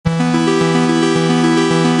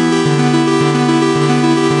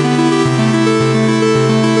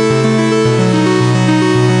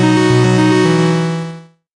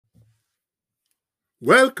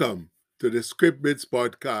Welcome to the Scrip-Bit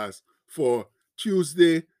podcast for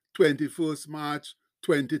Tuesday, 21st March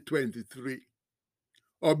 2023.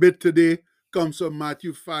 Our bit today comes from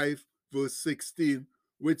Matthew 5, verse 16,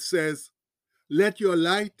 which says, "Let your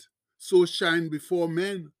light so shine before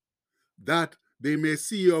men, that they may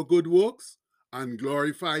see your good works and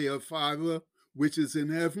glorify your Father which is in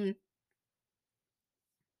heaven."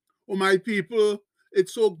 Oh, my people,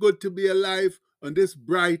 it's so good to be alive on this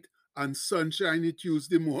bright and sunshiny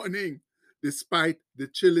Tuesday morning, despite the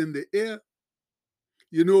chill in the air.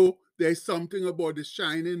 You know, there's something about the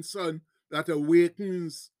shining sun that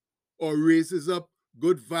awakens or raises up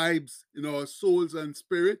good vibes in our souls and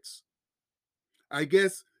spirits. I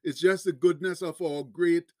guess it's just the goodness of our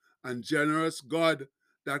great and generous God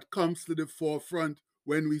that comes to the forefront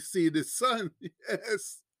when we see the sun.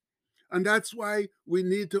 Yes. And that's why we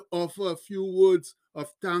need to offer a few words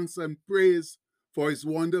of thanks and praise for his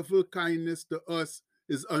wonderful kindness to us,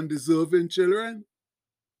 his undeserving children.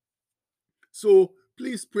 So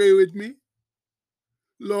please pray with me.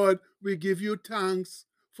 Lord, we give you thanks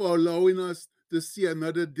for allowing us to see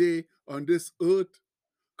another day on this earth,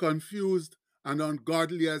 confused and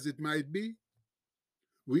ungodly as it might be.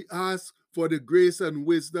 We ask for the grace and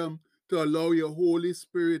wisdom to allow your Holy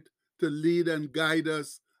Spirit to lead and guide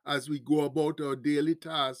us as we go about our daily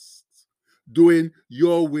tasks, doing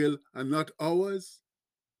your will and not ours.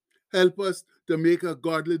 Help us to make a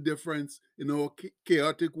godly difference in our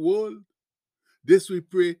chaotic world. This we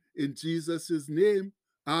pray in Jesus' name.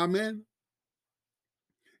 Amen.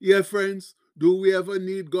 Yeah, friends, do we ever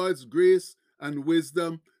need God's grace and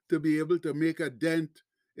wisdom to be able to make a dent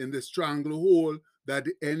in the stranglehold that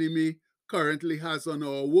the enemy currently has on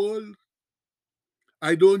our world?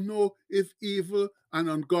 I don't know if evil and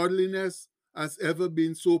ungodliness has ever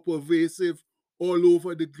been so pervasive all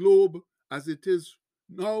over the globe as it is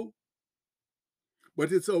now.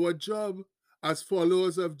 But it's our job as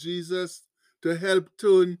followers of Jesus to help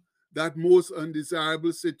turn that most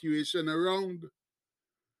undesirable situation around.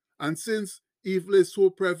 And since evil is so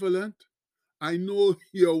prevalent, I know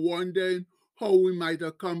you're wondering how we might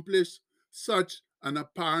accomplish such an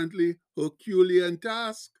apparently Herculean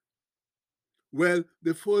task. Well,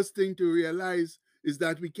 the first thing to realize is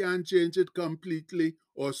that we can't change it completely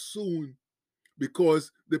or soon,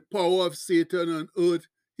 because the power of Satan on earth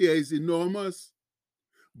here is enormous.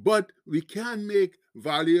 But we can make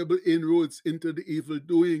valuable inroads into the evil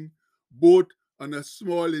doing, both on a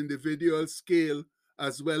small individual scale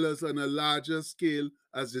as well as on a larger scale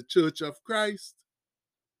as the Church of Christ.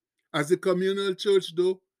 As a communal church,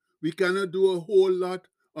 though, we cannot do a whole lot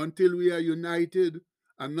until we are united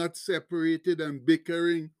and not separated and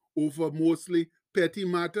bickering over mostly petty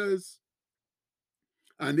matters.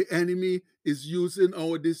 And the enemy is using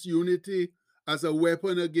our disunity as a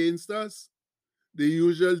weapon against us, the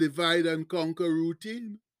usual divide and conquer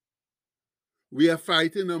routine. We are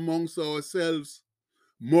fighting amongst ourselves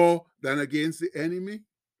more than against the enemy.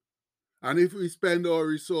 And if we spend our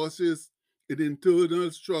resources in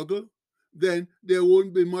internal struggle, then there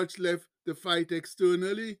won't be much left to fight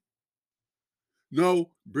externally.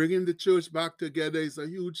 Now, bringing the church back together is a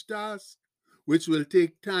huge task, which will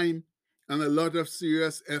take time and a lot of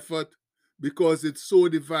serious effort because it's so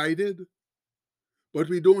divided. But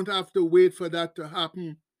we don't have to wait for that to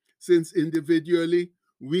happen, since individually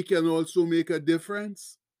we can also make a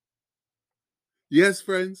difference. Yes,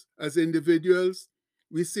 friends, as individuals,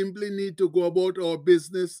 we simply need to go about our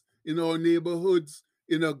business in our neighborhoods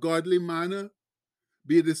in a godly manner,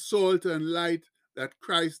 be the salt and light that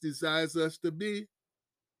Christ desires us to be.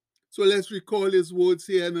 So let's recall his words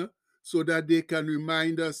here now, so that they can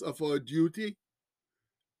remind us of our duty.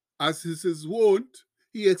 As is his wont,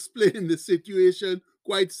 he explained the situation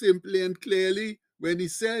quite simply and clearly when he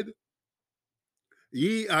said,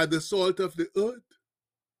 "Ye are the salt of the earth.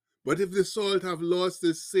 But if the salt have lost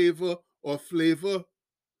its savor or flavor,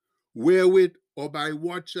 wherewith or by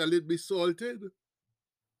what shall it be salted?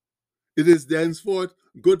 It is thenceforth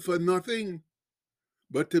good for nothing,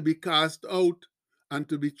 but to be cast out and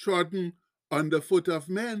to be trodden under foot of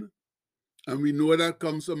men." And we know that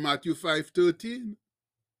comes from Matthew 5:13.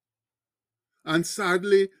 And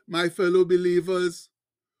sadly, my fellow believers,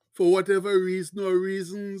 for whatever reason or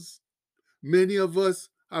reasons, many of us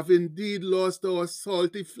have indeed lost our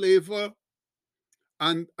salty flavor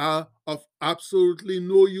and are of absolutely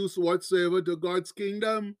no use whatsoever to God's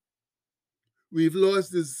kingdom. We've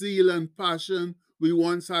lost the zeal and passion we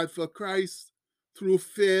once had for Christ through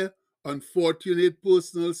fear, unfortunate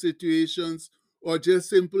personal situations, or just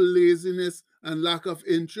simple laziness and lack of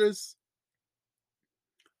interest.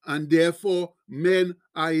 And therefore, men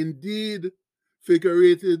are indeed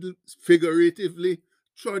figuratively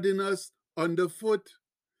trodden us underfoot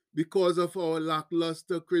because of our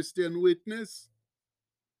lackluster Christian witness.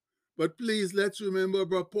 But please, let's remember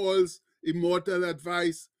Brother Paul's immortal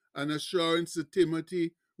advice and assurance to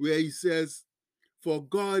Timothy, where he says, "For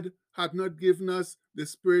God hath not given us the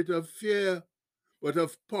spirit of fear, but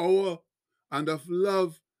of power and of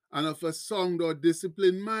love and of a sound or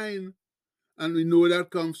disciplined mind." And we know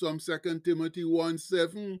that comes from 2 Timothy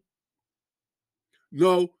 1:7.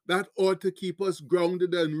 Now, that ought to keep us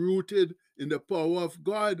grounded and rooted in the power of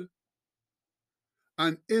God.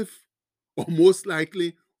 And if, or most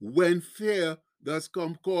likely, when fear does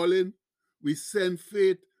come calling, we send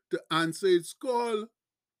faith to answer its call.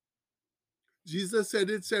 Jesus said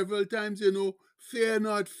it several times, fear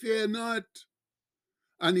not, fear not.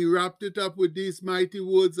 And he wrapped it up with these mighty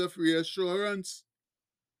words of reassurance.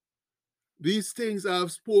 These things I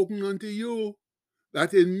have spoken unto you,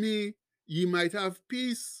 that in me ye might have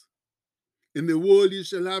peace. In the world ye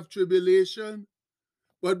shall have tribulation,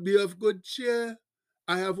 but be of good cheer.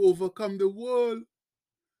 I have overcome the world.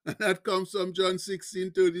 And that comes from John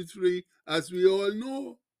 16:33, as we all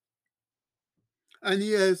know. And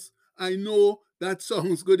yes, I know that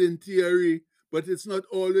sounds good in theory, but it's not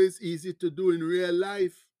always easy to do in real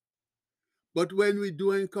life. But when we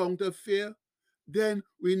do encounter fear, then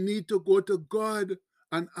we need to go to God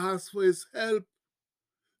and ask for his help,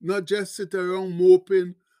 not just sit around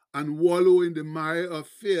moping and wallow in the mire of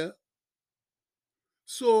fear.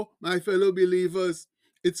 So, my fellow believers,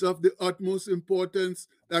 it's of the utmost importance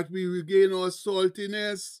that we regain our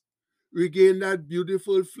saltiness, regain that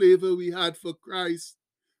beautiful flavor we had for Christ,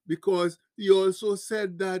 because he also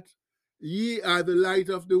said that ye are the light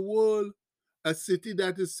of the world. A city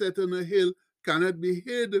that is set on a hill cannot be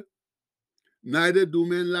hid. Neither do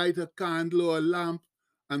men light a candle or a lamp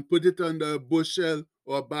and put it under a bushel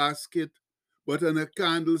or basket, but on a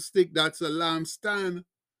candlestick, that's a lampstand,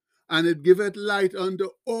 and it giveth light unto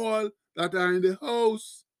all that are in the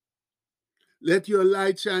house. Let your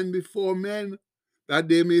light shine before men, that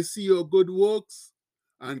they may see your good works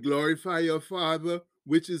and glorify your Father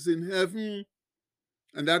which is in heaven.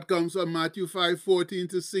 And that comes from Matthew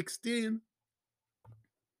 5:14-16.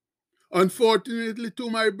 Unfortunately, to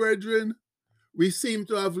my brethren, we seem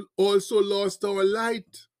to have also lost our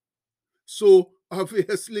light. So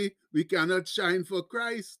obviously, we cannot shine for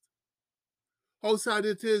Christ. How sad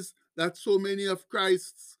it is that so many of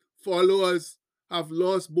Christ's followers have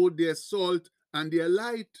lost both their salt and their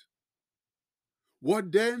light.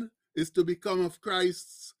 What then is to become of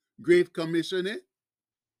Christ's great commission,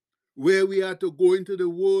 where we are to go into the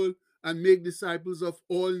world and make disciples of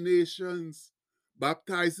all nations,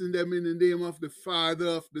 baptizing them in the name of the Father,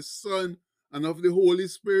 of the Son, and of the Holy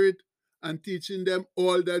Spirit, and teaching them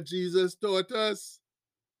all that Jesus taught us?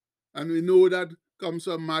 And we know that comes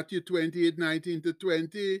from Matthew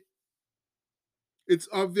 28:19-20. It's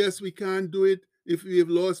obvious we can't do it if we have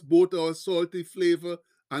lost both our salty flavor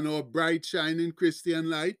and our bright, shining Christian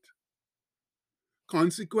light.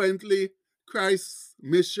 Consequently, Christ's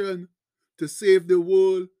mission to save the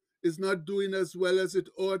world is not doing as well as it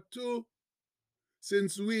ought to,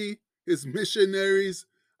 since we, his missionaries,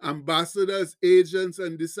 ambassadors, agents,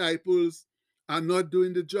 and disciples, are not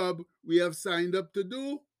doing the job we have signed up to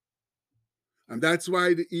do. And that's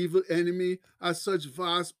why the evil enemy has such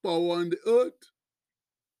vast power on the earth.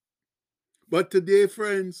 But today,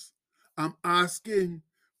 friends, I'm asking,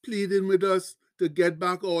 pleading with us to get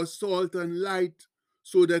back our salt and light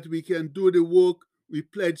so that we can do the work we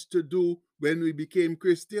pledged to do when we became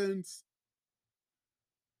Christians.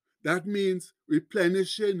 That means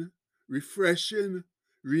replenishing, refreshing,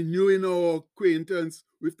 renewing our acquaintance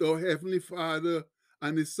with our Heavenly Father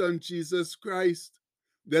and His Son Jesus Christ,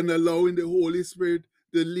 then allowing the Holy Spirit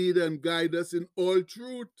to lead and guide us in all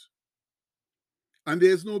truth. And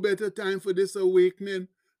there's no better time for this awakening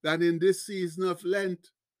than in this season of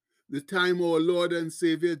Lent, the time our Lord and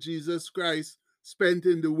Savior Jesus Christ spent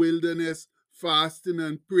in the wilderness, fasting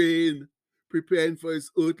and praying, preparing for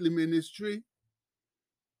his earthly ministry.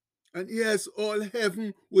 And yes, all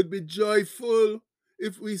heaven would be joyful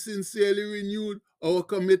if we sincerely renewed our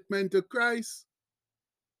commitment to Christ.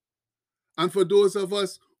 And for those of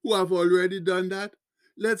us who have already done that,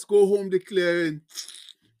 let's go home declaring.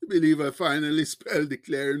 I believe I finally spelled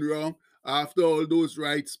declaring wrong after all those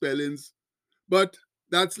right spellings. But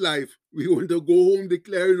that's life. We want to go home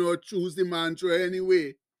declaring or choose the mantra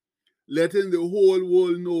anyway, letting the whole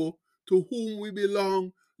world know to whom we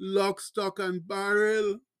belong, lock, stock, and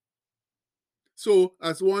barrel. So,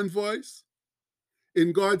 as one voice,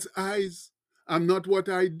 in God's eyes, I'm not what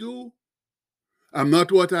I do. I'm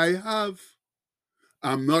not what I have.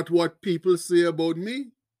 I'm not what people say about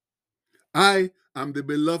me. I I'm the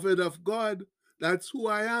beloved of God. That's who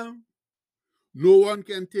I am. No one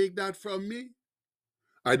can take that from me.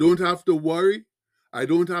 I don't have to worry. I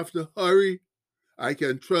don't have to hurry. I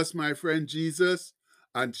can trust my friend Jesus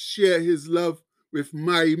and share his love with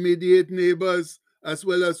my immediate neighbors as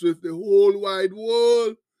well as with the whole wide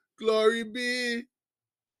world. Glory be.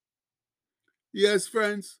 Yes,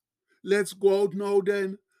 friends, let's go out now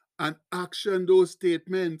then and action those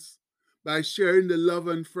statements by sharing the love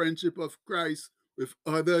and friendship of Christ with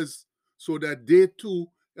others so that they too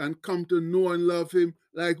can come to know and love him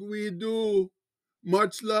like we do.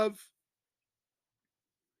 Much love.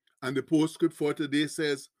 And the postscript for today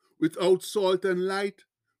says, without salt and light,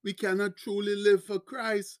 we cannot truly live for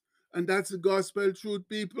Christ. And that's the gospel truth,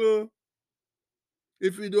 people.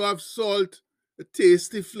 If we do have salt, a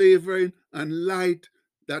tasty flavoring, and light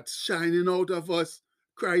that's shining out of us,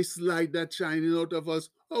 Christ's light that's shining out of us,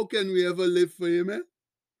 how can we ever live for him?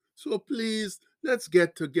 So please, let's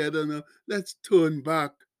get together now. Let's turn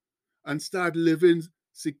back and start living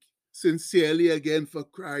sincerely again for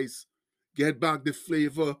Christ. Get back the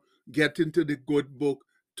flavor, get into the good book,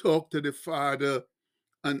 talk to the Father,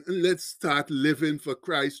 and let's start living for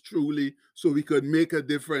Christ truly so we could make a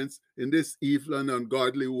difference in this evil and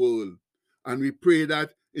ungodly world. And we pray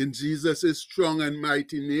that in Jesus' strong and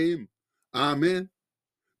mighty name. Amen.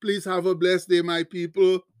 Please have a blessed day, my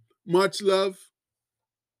people. Much love.